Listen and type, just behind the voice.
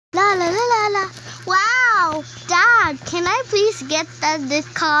La la la la la. Wow, Dad, can I please get this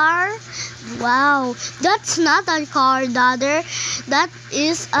car? Wow, that's not a car, Daughter. That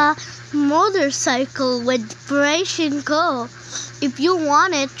is a motorcycle with operation go. If you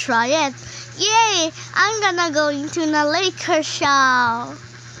want it, try it. Yay! I'm gonna go into the liquor shop.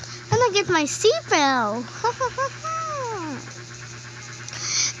 I'm gonna get my seatbelt.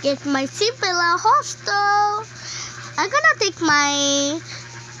 Get my seatbelt at hostel. I'm gonna take my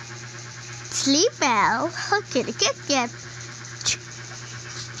sleep bell. Okay, get.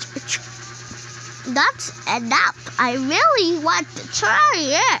 That's enough. I really want to try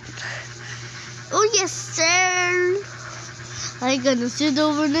it. Oh yes, sir. I'm gonna sit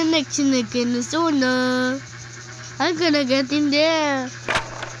over the next in the sauna. I'm gonna get in there.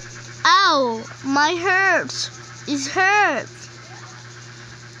 Ow, my hurts. It hurts.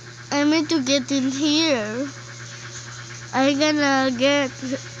 I meant to get in here. I'm gonna get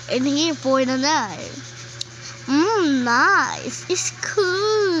in here for the night. Nice. It's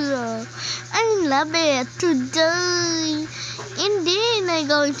cool. I love it today. And then I'm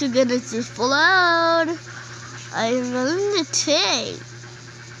going to get this float. I'm going to take.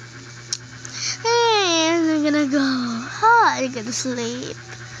 And I'm gonna go. I'm gonna sleep.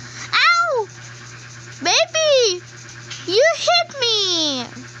 Ow! Baby! You hit me!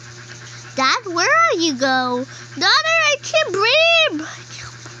 Dad, where are you go? Daughter, I can't breathe.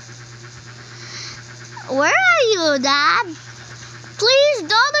 Where are you, Dad? Please,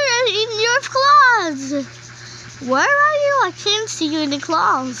 Daughter, I'm in your clothes. Where are you? I can't see you in the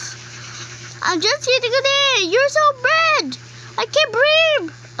clothes. I'm just sitting there. You're so bad. I can't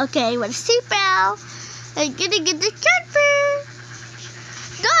breathe. Okay, with a seatbelt. I'm gonna get the catfish.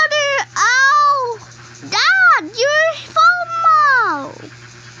 Daughter, ow! Dad, you're falling out.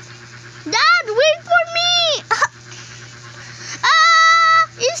 Dad, wait for me!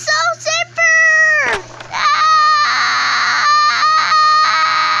 It's so safer!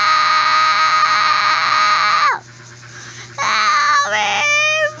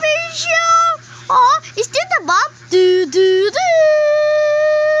 Is this the Bob?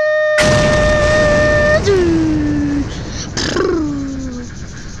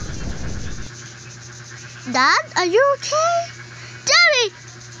 Dad, are you okay?